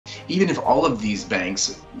even if all of these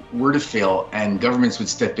banks were to fail and governments would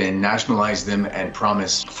step in, nationalize them, and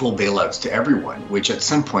promise full bailouts to everyone, which at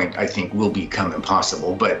some point I think will become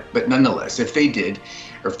impossible. But nonetheless, if they did,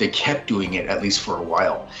 or if they kept doing it at least for a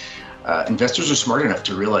while, investors are smart enough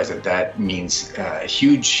to realize that that means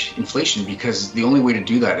huge inflation, because the only way to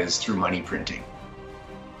do that is through money printing.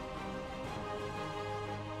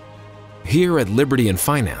 Here at Liberty in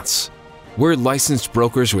Finance, we're licensed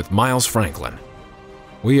brokers with Miles Franklin.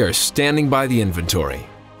 We are standing by the inventory,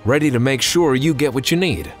 ready to make sure you get what you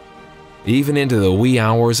need, even into the wee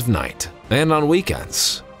hours of night and on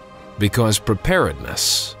weekends, because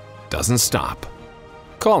preparedness doesn't stop.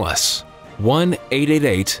 Call us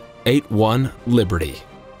 1-888-81-LIBERTY.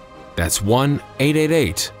 That's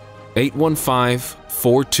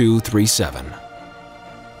 1-888-815-4237.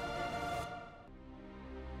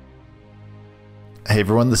 Hey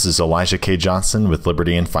everyone, this is Elijah K. Johnson with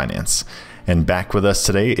Liberty in Finance. And back with us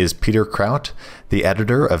today is Peter Krauth, the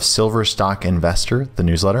editor of Silver Stock Investor, the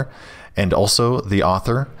newsletter, and also the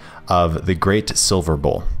author of The Great Silver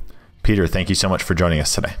Bull. Peter, thank you so much for joining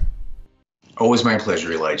us today. Always my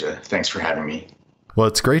pleasure, Elijah. Thanks for having me. Well,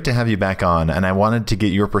 it's great to have you back on, and I wanted to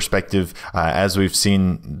get your perspective as we've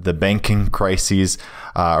seen the banking crises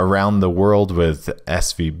around the world with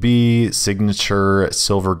SVB, Signature,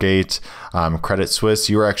 Silvergate, Credit Suisse.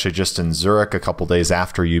 You were actually just in Zurich a couple days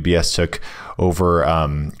after UBS took over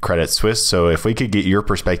Credit Suisse. So if we could get your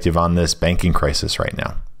perspective on this banking crisis right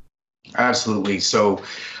now. Absolutely. So,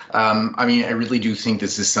 I really do think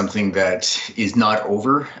this is something that is not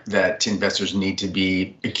over, that investors need to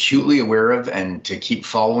be acutely aware of and to keep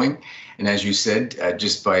following. And as you said,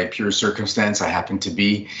 just by pure circumstance, I happened to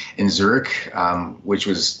be in Zurich, which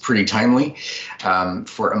was pretty timely,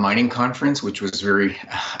 for a mining conference, which was very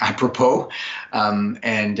apropos.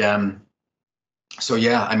 So,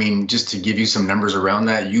 just to give you some numbers around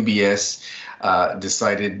that, UBS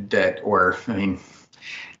decided that,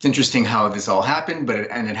 it's interesting how this all happened,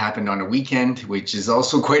 it happened on a weekend, which is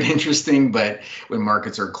also quite interesting, but when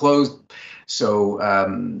markets are closed. So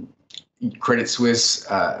Credit Suisse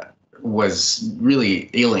was really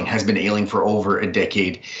ailing, has been ailing for over a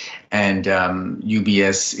decade. And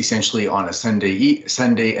UBS essentially on a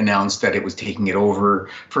Sunday announced that it was taking it over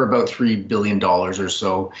for about $3 billion or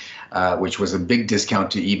so, which was a big discount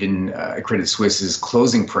to even Credit Suisse's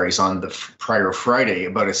closing price on the prior Friday,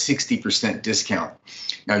 about a 60% discount.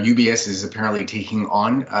 Now, UBS is apparently taking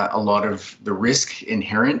on a lot of the risk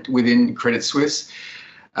inherent within Credit Suisse.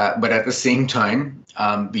 But at the same time,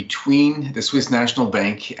 between the Swiss National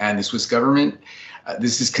Bank and the Swiss government,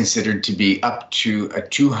 this is considered to be up to a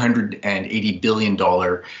 $280 billion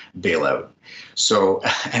bailout. So,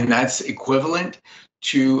 and that's equivalent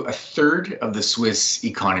to a third of the Swiss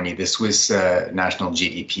economy, the Swiss national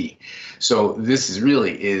GDP. So this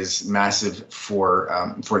is massive for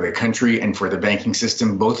the country and for the banking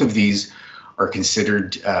system. Both of these are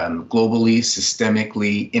considered globally,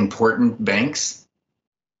 systemically important banks.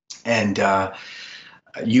 And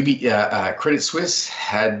Credit Suisse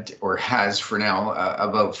had or has for now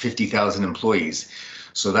about 50,000 employees.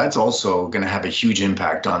 So that's also going to have a huge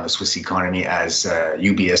impact on the Swiss economy as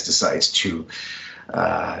UBS decides to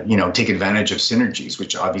take advantage of synergies,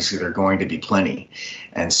 which obviously there are going to be plenty.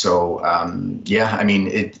 And so,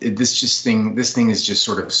 this thing is just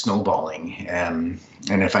sort of snowballing. And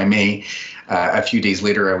if I may, a few days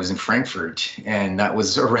later, I was in Frankfurt, and that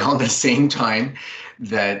was around the same time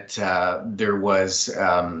that there was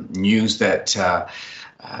news that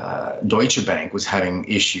Deutsche Bank was having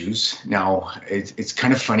issues. Now, it's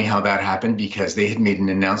kind of funny how that happened, because they had made an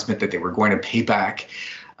announcement that they were going to pay back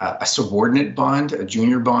a subordinate bond, a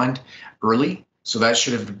junior bond, early. So that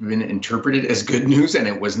should have been interpreted as good news, and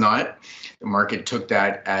it was not. The market took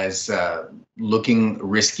that as looking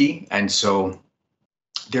risky, and so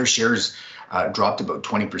their shares dropped about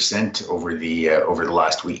 20% over the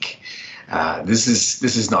last week. This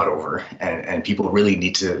is not over, and people really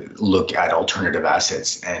need to look at alternative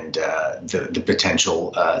assets and the potential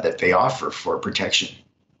that they offer for protection.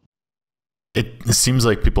 It seems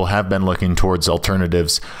like people have been looking towards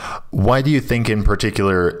alternatives. Why do you think in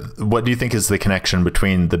particular, what do you think is the connection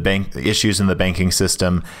between the bank issues in the banking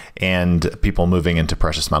system and people moving into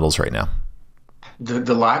precious metals right now?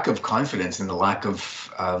 The lack of confidence and the lack of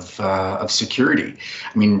security.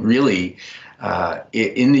 I mean, really,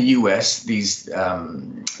 in the U.S., these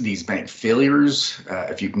bank failures,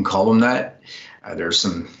 if you can call them that, there's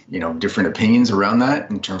some different opinions around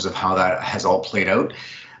that in terms of how that has all played out.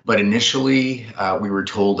 But initially, we were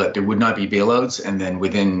told that there would not be bailouts, and then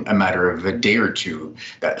within a matter of a day or two,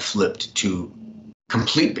 that flipped to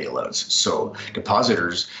complete bailouts. So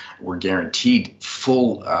depositors were guaranteed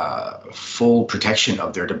full protection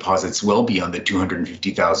of their deposits well beyond the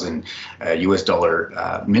 250,000 US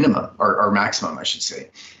dollar minimum or maximum, I should say.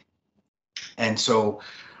 And so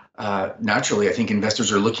naturally, I think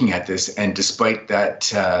investors are looking at this, and despite that,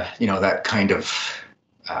 that kind of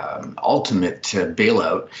ultimate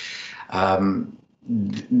bailout,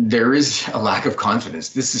 there is a lack of confidence.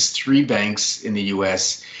 This is 3 banks in the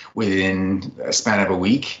U.S. within a span of a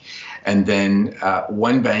week, and then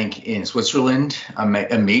 1 bank in Switzerland,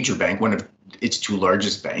 a major bank, one of its 2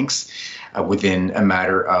 largest banks, within a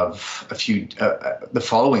matter of the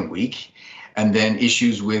following week. And then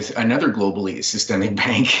issues with another globally systemic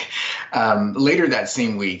bank later that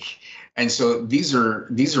same week. And so these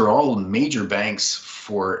are all major banks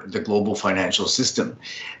for the global financial system.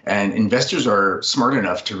 And investors are smart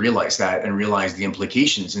enough to realize that and realize the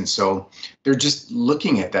implications. And so they're just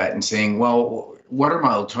looking at that and saying, well, what are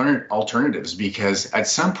my alternatives? Because at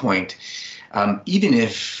some point, even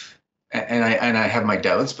if and I have my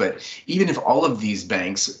doubts, but even if all of these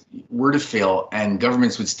banks were to fail and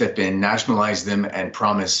governments would step in, nationalize them, and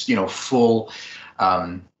promise, full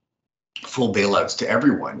bailouts to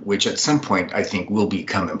everyone, which at some point I think will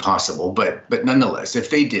become impossible. But nonetheless, if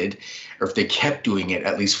they did, or if they kept doing it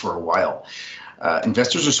at least for a while,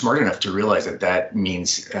 investors are smart enough to realize that that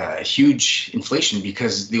means huge inflation,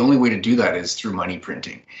 because the only way to do that is through money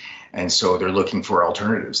printing. And so they're looking for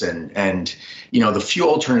alternatives, and the few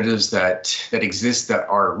alternatives that exist that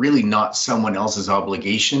are really not someone else's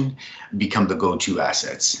obligation become the go-to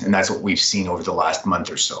assets, and that's what we've seen over the last month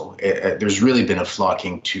or so. There's really been a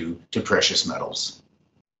flocking to precious metals.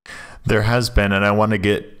 There has been, and I want to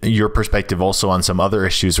get your perspective also on some other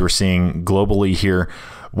issues we're seeing globally here.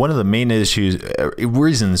 One of the main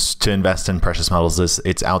reasons to invest in precious metals is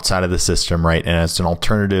it's outside of the system, right? And it's an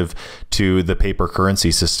alternative to the paper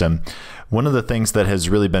currency system. One of the things that has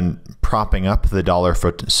really been propping up the dollar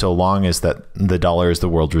for so long is that the dollar is the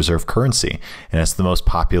world reserve currency, and it's the most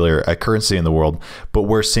popular currency in the world. But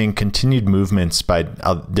we're seeing continued movements by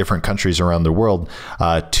different countries around the world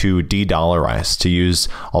to de-dollarize, to use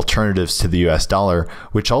alternatives to the US dollar,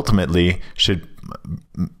 which ultimately should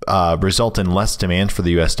result in less demand for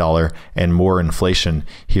the US dollar and more inflation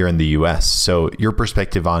here in the US. So your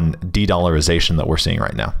perspective on de-dollarization that we're seeing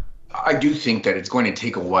right now? I do think that it's going to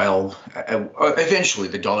take a while. Eventually,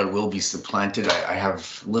 the dollar will be supplanted. I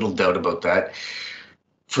have little doubt about that.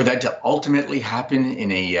 For that to ultimately happen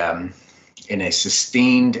in a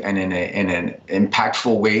sustained and in an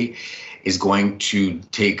impactful way is going to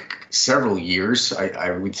take several years,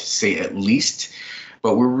 I would say at least.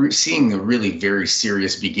 But we're seeing the really very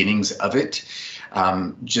serious beginnings of it.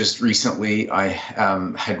 Just recently, I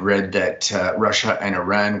had read that Russia and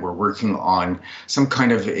Iran were working on some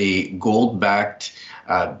kind of a gold-backed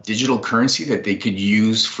digital currency that they could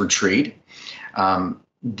use for trade.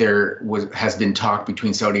 Has been talk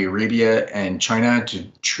between Saudi Arabia and China to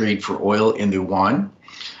trade for oil in the yuan.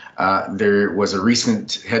 There was a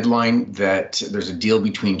recent headline that there's a deal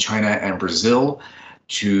between China and Brazil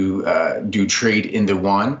to do trade in the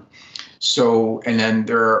yuan. So, and then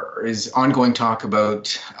there is ongoing talk about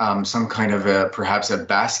some kind of perhaps a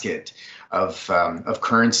basket of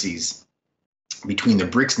currencies between the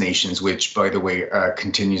BRICS nations, which, by the way,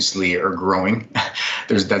 continuously are growing.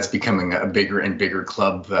 That's becoming a bigger and bigger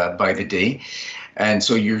club by the day. And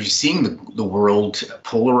so you're seeing the world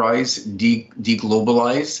polarize,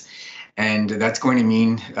 deglobalize. And that's going to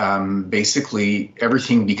mean basically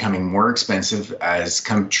everything becoming more expensive as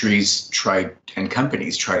countries and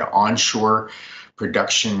companies try to onshore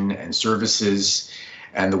production and services,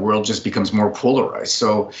 and the world just becomes more polarized.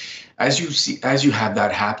 So as you have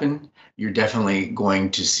that happen, you're definitely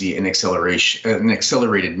going to see an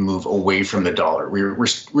accelerated move away from the dollar.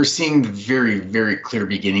 We're seeing the very, very clear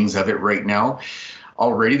beginnings of it right now.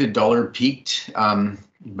 Already the dollar peaked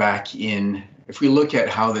back in. If we look at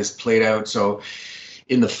how this played out, so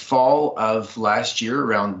in the fall of last year,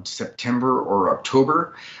 around September or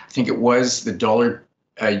October, I think it was, the dollar,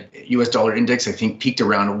 US dollar index, I think peaked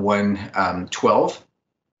around 112.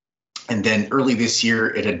 And then early this year,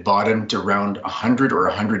 it had bottomed around 100 or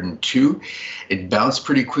 102. It bounced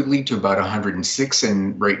pretty quickly to about 106.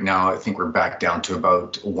 And right now, I think we're back down to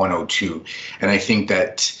about 102. And I think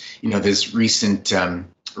that, this recent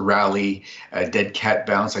rally, dead cat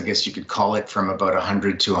bounce, I guess you could call it, from about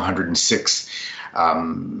 100 to 106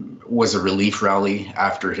 was a relief rally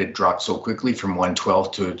after it had dropped so quickly from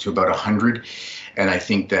 112 to about 100. And I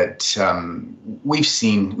think that we've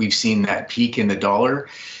seen that peak in the dollar.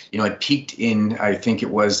 It peaked in, I think it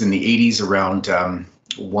was in the 80s around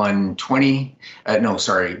 120. No,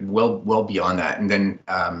 sorry, well beyond that. And then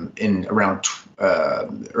in around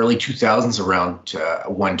early 2000s, around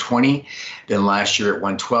 120. Then last year at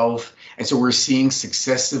 112. And so we're seeing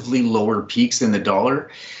successively lower peaks in the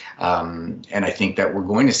dollar. And I think that we're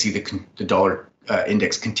going to see the dollar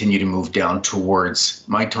index continue to move down towards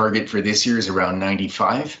my target for this year is around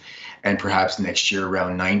 95, and perhaps next year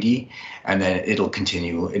around 90, and then it'll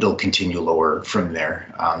continue lower from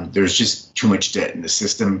there. There's just too much debt in the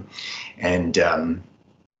system, and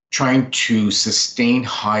trying to sustain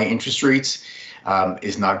high interest rates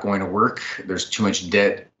is not going to work. There's too much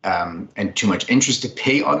debt and too much interest to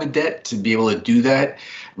pay on the debt to be able to do that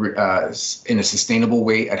in a sustainable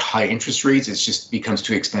way at high interest rates. It just becomes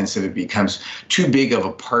too expensive. It becomes too big of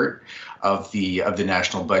a part of the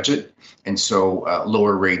national budget. And so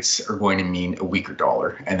lower rates are going to mean a weaker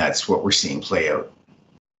dollar. And that's what we're seeing play out.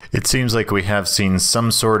 It seems like we have seen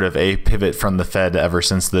some sort of a pivot from the Fed ever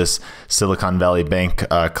since this Silicon Valley Bank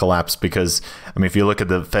collapse. Because, I mean, if you look at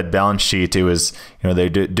the Fed balance sheet, it was, they're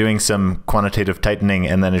doing some quantitative tightening,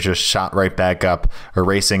 and then it just shot right back up,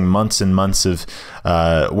 erasing months and months of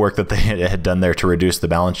work that they had done there to reduce the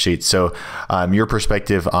balance sheet. So your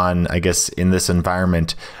perspective on, I guess, in this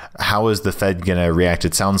environment, how is the Fed going to react?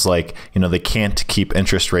 It sounds like, they can't keep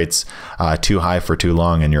interest rates too high for too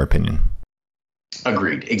long, in your opinion.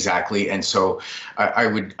 Agreed, exactly. And so I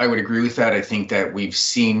would agree with that. I think that we've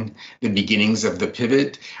seen the beginnings of the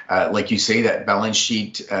pivot. Like you say, that balance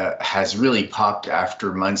sheet has really popped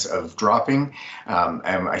after months of dropping.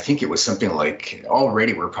 And I think it was something like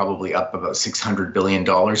already we're probably up about $600 billion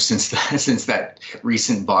since that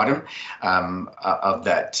recent bottom of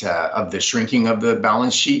the shrinking of the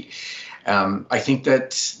balance sheet. I think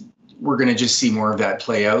that we're going to just see more of that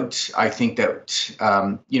play out. I think that,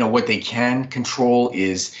 what they can control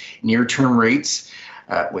is near-term rates.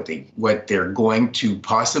 What they're going to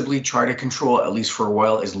possibly try to control, at least for a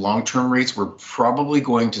while, is long-term rates. We're probably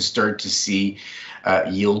going to start to see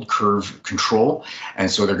yield curve control. And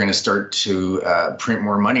so they're going to start to print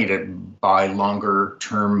more money to buy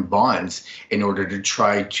longer-term bonds in order to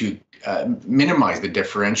try to minimize the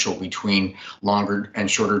differential between longer and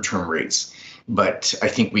shorter-term rates. But I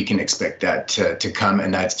think we can expect that to come,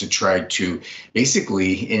 and that's to try to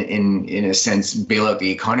basically, in a sense, bail out the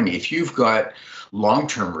economy. If you've got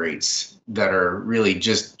long-term rates that are really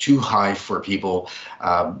just too high for people,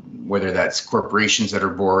 whether that's corporations that are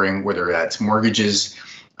borrowing, whether that's mortgages,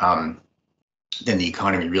 then the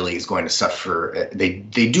economy really is going to suffer. They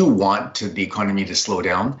do want the economy to slow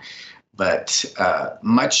down, but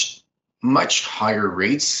much higher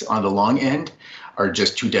rates on the long end are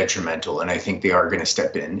just too detrimental, and I think they are going to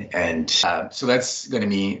step in. And so that's going to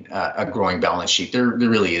be a growing balance sheet. There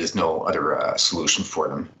really is no other solution for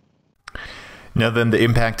them. Now, then, the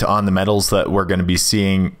impact on the metals that we're going to be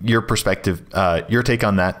seeing, your perspective, your take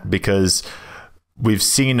on that, because we've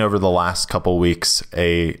seen over the last couple weeks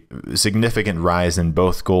a significant rise in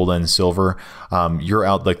both gold and silver. Your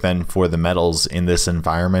outlook then for the metals in this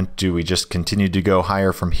environment, do we just continue to go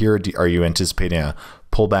higher from here? Are you anticipating a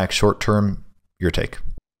pullback short term? Your take.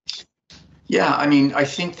 Yeah, I mean, I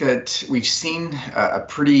think that we've seen a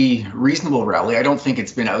pretty reasonable rally. I don't think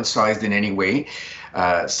it's been outsized in any way.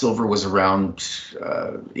 Silver was around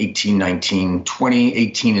 18, 19, 20,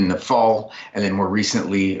 18 in the fall, and then more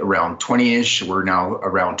recently around 20-ish. We're now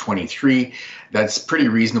around 23. That's pretty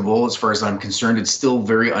reasonable as far as I'm concerned. It's still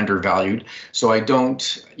very undervalued. So I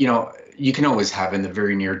don't, you can always have in the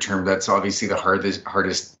very near term. That's obviously the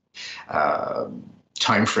hardest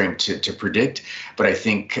time frame to predict, but I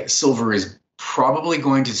think silver is probably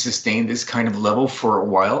going to sustain this kind of level for a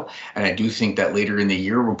while, and I do think that later in the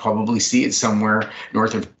year we'll probably see it somewhere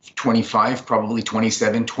north of 25, probably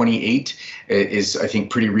 27, 28 is, I think,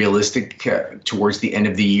 pretty realistic towards the end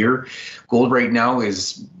of the year. Gold right now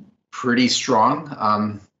is pretty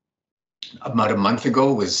strong. About a month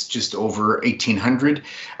ago was just over 1,800,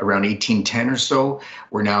 around 1,810 or so.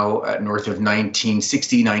 We're now north of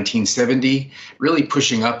 1,960, 1,970, really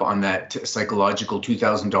pushing up on that psychological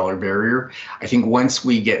 $2,000 barrier. I think once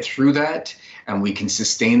we get through that and we can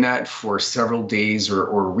sustain that for several days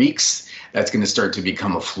or weeks, that's going to start to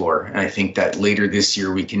become a floor. And I think that later this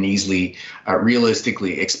year we can easily,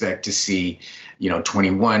 realistically expect to see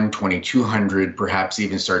 21, 2200, perhaps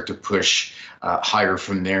even start to push higher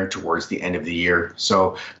from there towards the end of the year.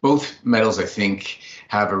 So both metals, I think,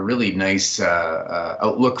 have a really nice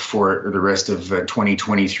outlook for the rest of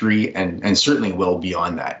 2023 and certainly well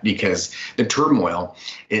beyond that, because the turmoil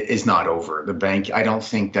is not over. I don't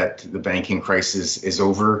think that the banking crisis is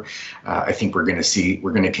over. I think we're going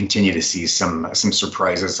to continue to see some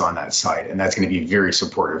surprises on that side, and that's going to be very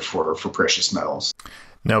supportive for precious metals.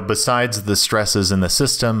 Now, besides the stresses in the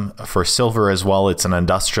system, for silver as well, it's an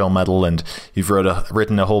industrial metal, and you've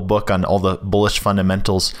written a whole book on all the bullish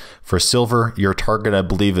fundamentals for silver. Your target, I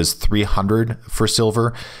believe, is 300 for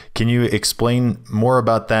silver. Can you explain more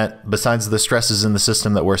about that? Besides the stresses in the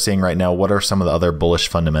system that we're seeing right now, what are some of the other bullish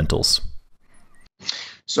fundamentals?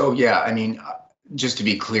 So, yeah, I mean, just to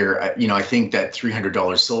be clear, I think that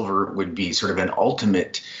 $300 silver would be sort of an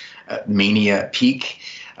ultimate mania peak.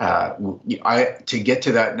 To get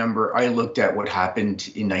to that number, I looked at what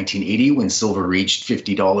happened in 1980 when silver reached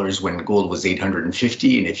 $50 when gold was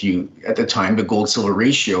 850. And at the time, the gold silver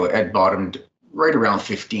ratio had bottomed right around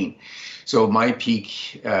 15. So my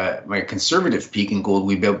peak, my conservative peak in gold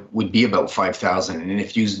would be about 5,000. And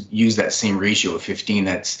if you use that same ratio of 15,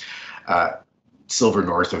 that's silver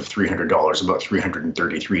north of $300, about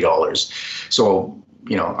 $333. So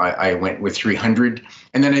I went with 300,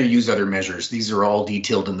 and then I used other measures. These are all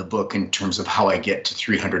detailed in the book in terms of how I get to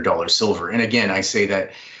 $300 silver. And again, I say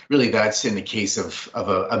that really that's in the case of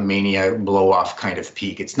a mania blow-off kind of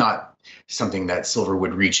peak. It's not something that silver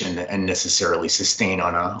would reach and necessarily sustain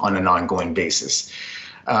on an ongoing basis.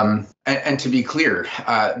 And to be clear,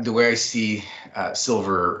 the way I see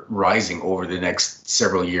silver rising over the next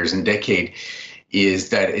several years and decade is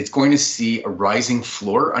that it's going to see a rising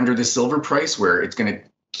floor under the silver price, where it's going to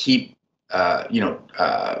keep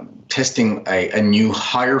testing a new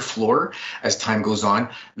higher floor as time goes on.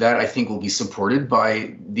 That I think will be supported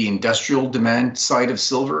by the industrial demand side of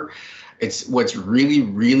silver. It's what's really,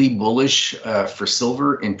 really bullish for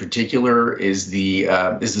silver in particular is the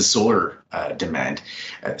solar demand.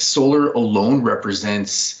 Solar alone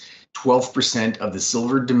represents 12% of the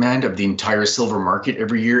silver demand of the entire silver market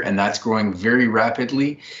every year, and that's growing very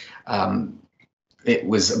rapidly. It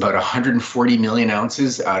was about 140 million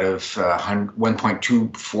ounces out of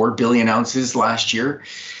 1.24 billion ounces last year,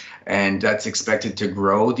 and that's expected to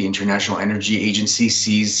grow. The International Energy Agency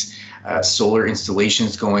sees solar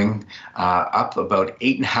installations going up about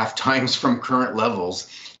 8.5 times from current levels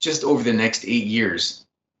just over the next 8 years.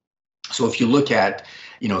 So if you look at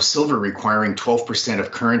silver requiring 12%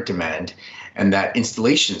 of current demand, and that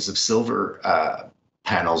installations of silver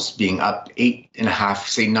panels being up 8.5,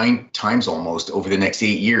 say 9 times almost over the next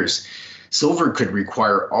 8 years, silver could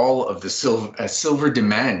require all of the silver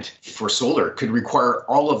demand for solar could require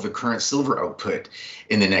all of the current silver output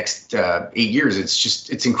in the next 8 years.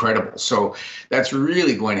 It's incredible. So that's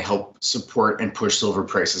really going to help support and push silver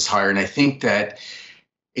prices higher. And I think that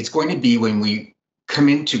it's going to be when we come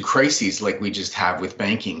into crises like we just have with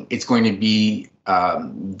banking, it's going to be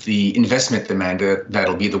the investment demand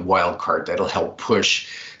that'll be the wild card that'll help push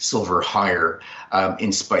silver higher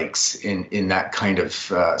in spikes in that kind of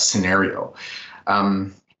scenario.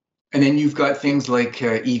 And then you've got things like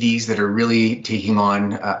EVs that are really taking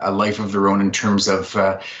on a life of their own in terms of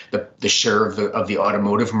the share of the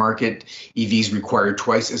automotive market. EVs require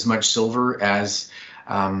twice as much silver as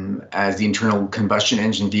the internal combustion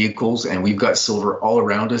engine vehicles, and we've got silver all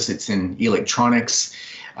around us. It's in electronics,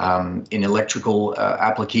 in electrical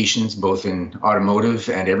applications, both in automotive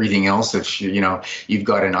and everything else. If you've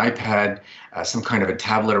got an iPad, some kind of a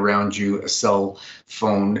tablet around you, a cell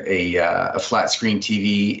phone, a flat screen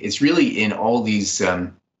TV, it's really in all these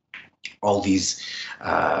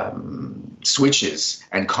switches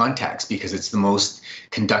and contacts, because it's the most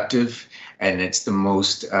conductive and it's the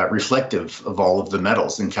most reflective of all of the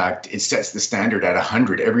metals. In fact, it sets the standard at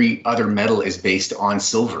 100. Every other metal is based on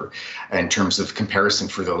silver in terms of comparison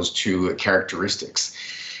for those two characteristics.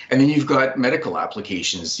 And then you've got medical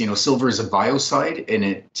applications. Silver is a biocide,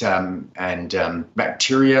 and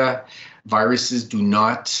bacteria, viruses do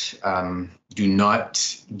not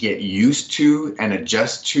get used to and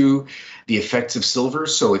adjust to the effects of silver.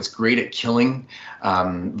 So it's great at killing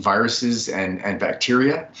viruses and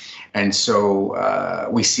bacteria. And so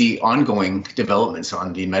we see ongoing developments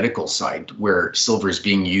on the medical side where silver is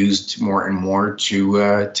being used more and more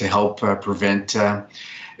to help prevent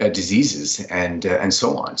diseases and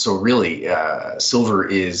so on. So really, silver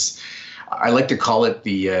is, I like to call it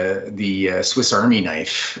the Swiss Army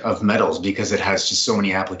knife of metals, because it has just so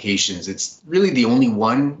many applications. It's really the only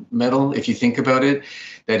one metal, if you think about it,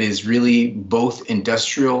 that is really both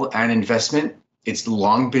industrial and investment. It's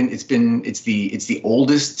the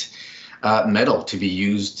oldest metal to be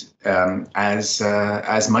used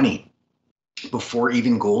as money before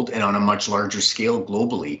even gold, and on a much larger scale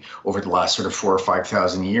globally over the last sort of 4,000 or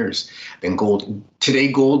 5,000 years than gold.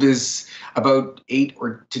 Today, gold is about 8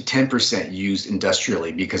 or to 10% used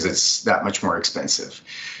industrially because it's that much more expensive.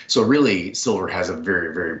 So really, silver has a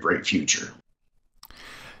very, very bright future.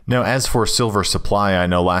 Now, as for silver supply, I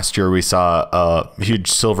know last year we saw a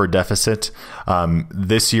huge silver deficit.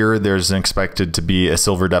 This year, there's expected to be a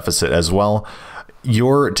silver deficit as well.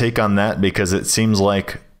 Your take on that, because it seems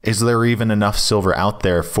like, is there even enough silver out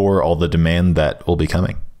there for all the demand that will be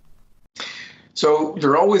coming? So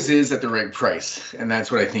there always is at the right price. And that's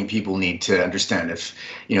what I think people need to understand. If,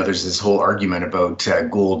 there's this whole argument about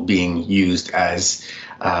gold being used as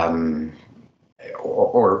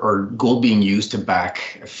or gold being used to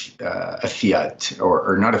back a fiat,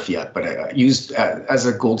 or not a fiat, but used as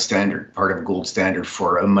a gold standard, part of a gold standard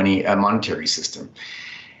for a monetary system.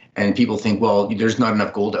 And people think, well, there's not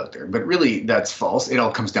enough gold out there. But really, that's false. It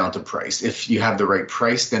all comes down to price. If you have the right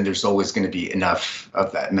price, then there's always going to be enough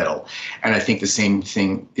of that metal. And I think the same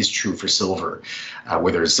thing is true for silver,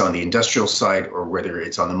 whether it's on the industrial side or whether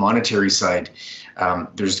it's on the monetary side.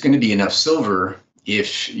 There's going to be enough silver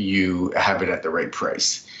if you have it at the right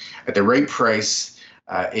price. At the right price,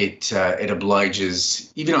 it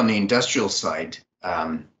obliges, even on the industrial side,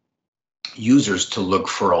 users to look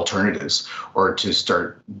for alternatives or to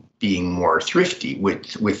start being more thrifty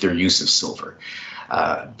with their use of silver.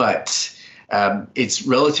 But it's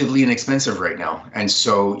relatively inexpensive right now. And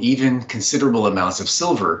so even considerable amounts of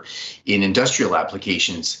silver in industrial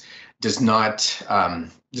applications does not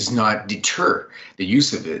deter the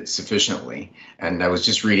use of it sufficiently. And I was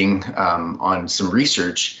just reading on some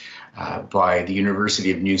research by the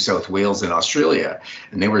University of New South Wales in Australia,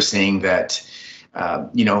 and they were saying that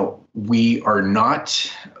we are not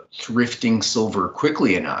thrifting silver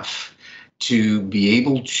quickly enough to be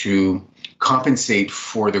able to compensate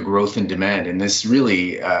for the growth in demand. And this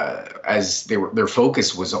really, as their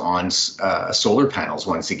focus was on solar panels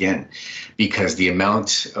once again, because the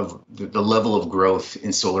amount of the level of growth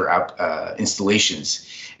in solar installations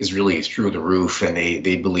is really through the roof. And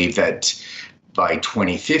they believe that by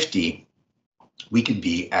 2050, we could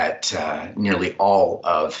be at nearly all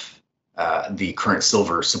of the current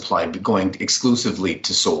silver supply going exclusively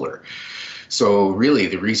to solar. So really,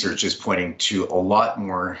 the research is pointing to a lot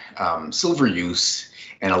more silver use,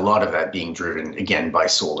 and a lot of that being driven, again, by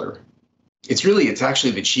solar. It's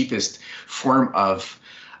actually the cheapest form of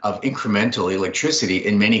incremental electricity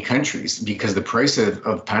in many countries because the price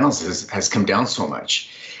of panels has come down so much.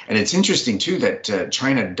 And it's interesting, too, that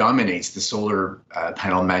China dominates the solar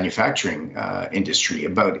panel manufacturing industry.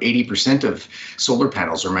 About 80% of solar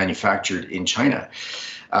panels are manufactured in China.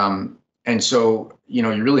 And so,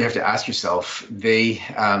 you really have to ask yourself,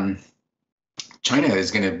 China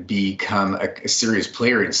is going to become a serious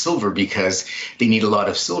player in silver because they need a lot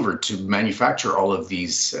of silver to manufacture all of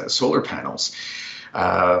these solar panels.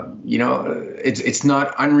 It's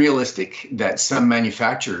not unrealistic that some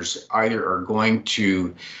manufacturers either are going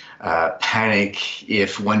to panic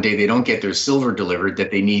if one day they don't get their silver delivered,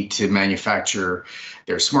 that they need to manufacture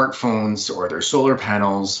their smartphones or their solar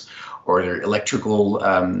panels or their electrical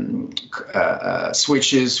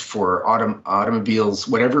switches for automobiles,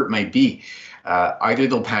 whatever it might be. Either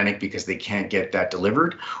they'll panic because they can't get that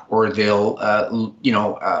delivered, or they'll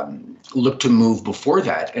look to move before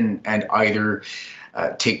that and either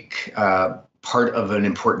take part of an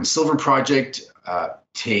important silver project,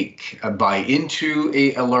 buy into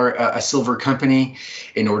a silver company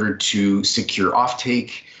in order to secure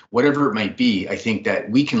offtake, whatever it might be. I think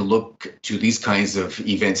that we can look to these kinds of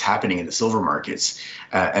events happening in the silver markets,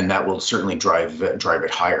 and that will certainly drive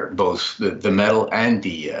it higher, both the metal and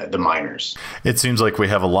the miners. It seems like we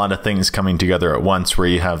have a lot of things coming together at once, where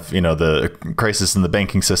you have, the crisis in the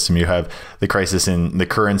banking system, you have the crisis in the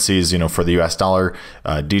currencies, for the US dollar,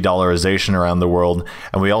 de-dollarization around the world,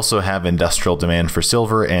 and we also have industrial demand for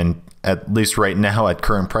silver, and at least right now at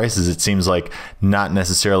current prices, it seems like not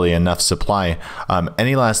necessarily enough supply.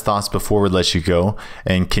 Any last thoughts before we let you go?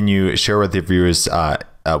 And can you share with the viewers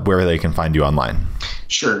where they can find you online?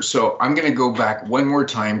 Sure. So I'm going to go back one more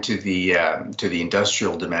time to the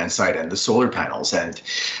industrial demand side and the solar panels, and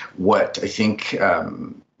what I think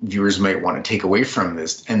viewers might want to take away from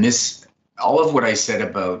this. And all of what I said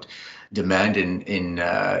about demand in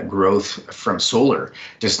growth from solar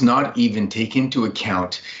does not even take into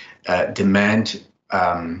account the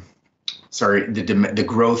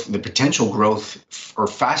potential growth or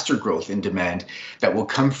faster growth in demand that will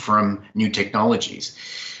come from new technologies.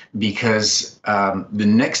 because the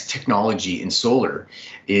next technology in solar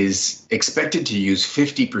is expected to use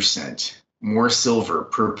 50% more silver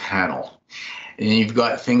per panel. And you've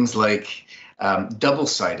got things like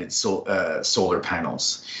double-sided solar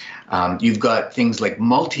panels. You've got things like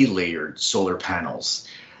multi-layered solar panels.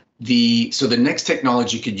 So the next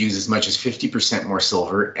technology could use as much as 50% more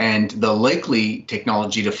silver, and the likely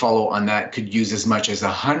technology to follow on that could use as much as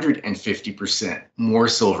 150% more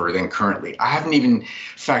silver than currently. I haven't even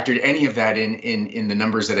factored any of that in the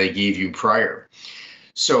numbers that I gave you prior.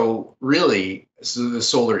 So really, the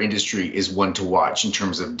solar industry is one to watch in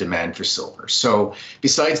terms of demand for silver. So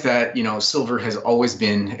besides that, silver has always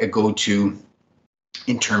been a go-to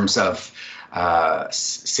in terms of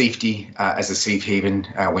safety as a safe haven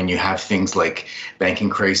when you have things like banking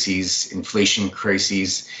crises, inflation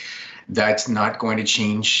crises. That's not going to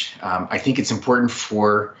change. I think it's important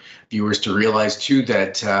for viewers to realize too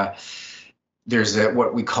that there's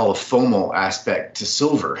what we call a FOMO aspect to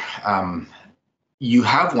silver. You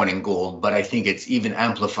have one in gold, but I think it's even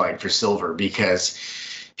amplified for silver because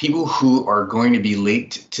people who are going to be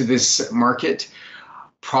late to this market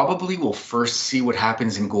probably will first see what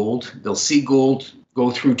happens in gold. They'll see gold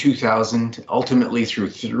go through 2,000, ultimately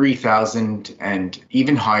through 3,000 and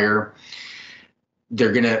even higher.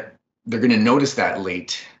 They're gonna notice that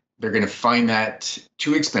late. They're gonna find that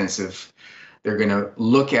too expensive. They're gonna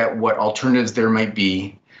look at what alternatives there might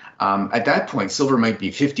be. At that point, silver might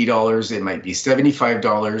be $50, it might be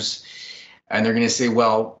 $75, and they're gonna say,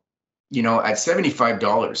 well, at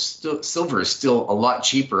 $75, silver is still a lot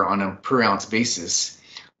cheaper on a per ounce basis.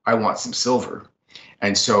 I want some silver.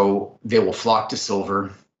 And so they will flock to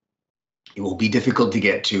silver. It will be difficult to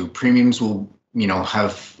get to. Premiums will,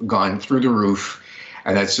 have gone through the roof,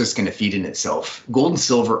 and that's just going to feed in itself. Gold and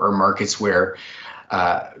silver are markets where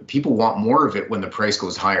people want more of it when the price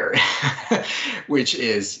goes higher, which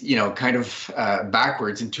is, kind of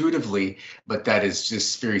backwards intuitively, but that is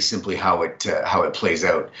just very simply how it plays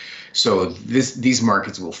out. So these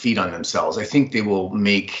markets will feed on themselves. I think they will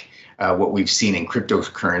make what we've seen in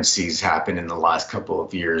cryptocurrencies happen in the last couple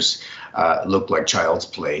of years look like child's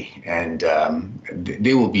play, and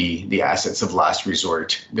they will be the assets of last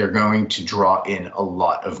resort. They're going to draw in a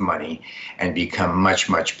lot of money and become much,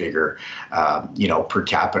 much bigger, per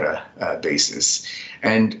capita basis.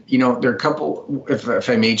 And, there are a couple, if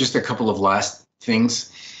I may, just a couple of last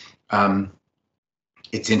things.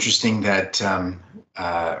 It's interesting that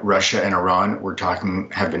Russia and Iran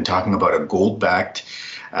have been talking about a gold-backed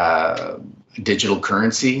digital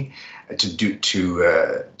currency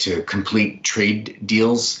to complete trade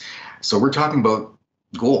deals. So we're talking about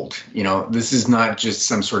gold. This is not just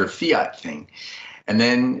some sort of fiat thing. And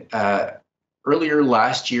then earlier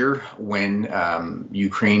last year, when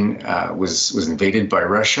Ukraine was invaded by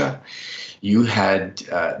Russia, you had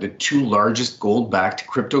the two largest gold-backed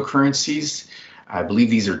cryptocurrencies. I believe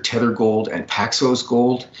these are Tether Gold and Paxos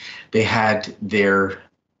Gold. They had their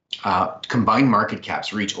combined market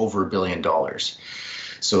caps reach over $1 billion.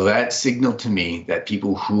 So that signaled to me that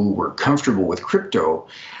people who were comfortable with crypto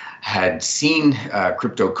had seen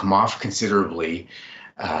crypto come off considerably,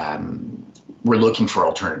 were looking for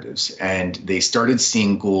alternatives. And they started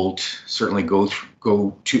seeing gold certainly go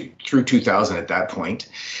through 2,000 at that point,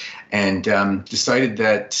 and decided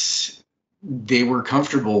that they were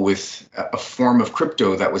comfortable with a form of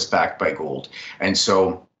crypto that was backed by gold. And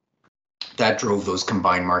so that drove those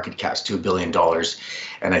combined market caps to $1 billion.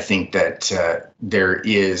 And I think that there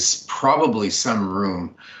is probably some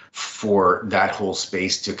room for that whole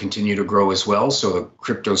space to continue to grow as well. So the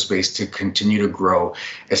crypto space to continue to grow,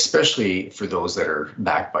 especially for those that are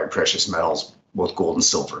backed by precious metals, both gold and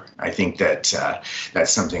silver. I think that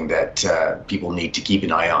that's something that people need to keep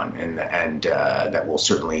an eye on, and that will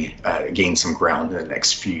certainly gain some ground in the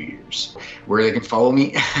next few years. Where they can follow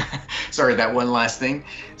me, sorry, that one last thing.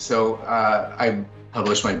 So I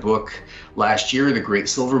published my book last year, The Great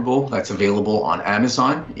Silver Bull. That's available on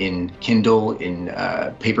Amazon in Kindle, in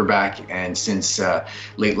paperback, and since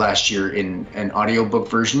late last year in an audiobook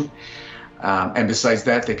version. And besides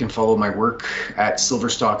that, they can follow my work at Silver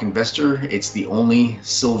Stock Investor. It's the only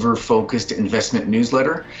silver-focused investment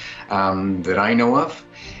newsletter that I know of.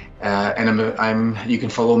 And you can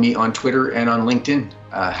follow me on Twitter and on LinkedIn.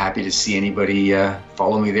 Happy to see anybody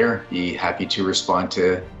follow me there. Be happy to respond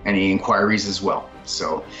to any inquiries as well.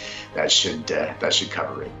 So that should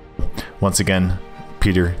cover it. Once again,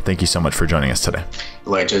 Peter, thank you so much for joining us today.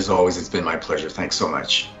 Elijah, as always, it's been my pleasure. Thanks so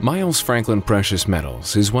much. Miles Franklin Precious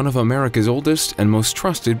Metals is one of America's oldest and most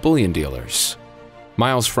trusted bullion dealers.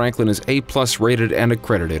 Miles Franklin is A+ rated and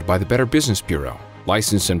accredited by the Better Business Bureau,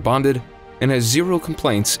 licensed and bonded, and has 0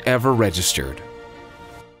 complaints ever registered.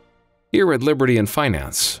 Here at Liberty and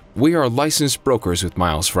Finance, we are licensed brokers with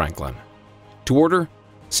Miles Franklin. To order,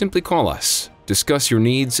 simply call us, discuss your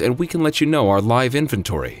needs, and we can let you know our live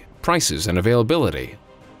inventory, prices, and availability,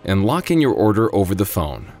 and lock in your order over the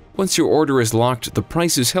phone. Once your order is locked, the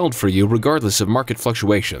price is held for you regardless of market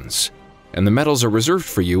fluctuations, and the metals are reserved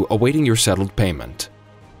for you awaiting your settled payment.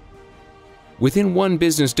 Within 1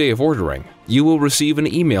 business day of ordering, you will receive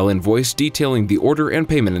an email invoice detailing the order and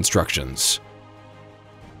payment instructions.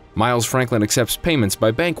 Miles Franklin accepts payments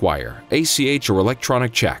by bank wire, ACH or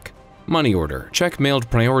electronic check, money order, check mailed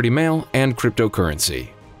priority mail, and cryptocurrency.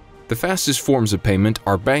 The fastest forms of payment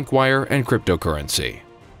are bank wire and cryptocurrency.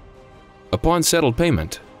 Upon settled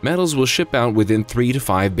payment, metals will ship out within 3 to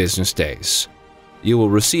 5 business days. You will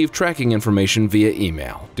receive tracking information via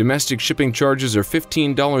email. Domestic shipping charges are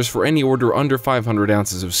 $15 for any order under 500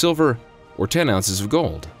 ounces of silver or 10 ounces of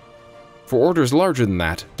gold. For orders larger than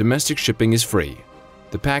that, domestic shipping is free.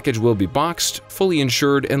 The package will be boxed, fully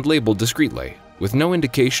insured, and labeled discreetly, with no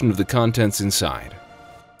indication of the contents inside.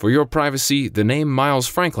 For your privacy, the name Miles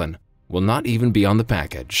Franklin will not even be on the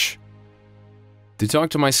package. To talk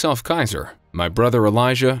to myself, Kaiser, my brother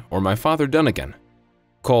Elijah, or my father Dunnigan,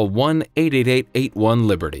 call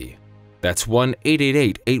 1-888-81-LIBERTY. That's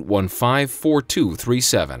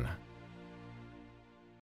 1-888-815-4237.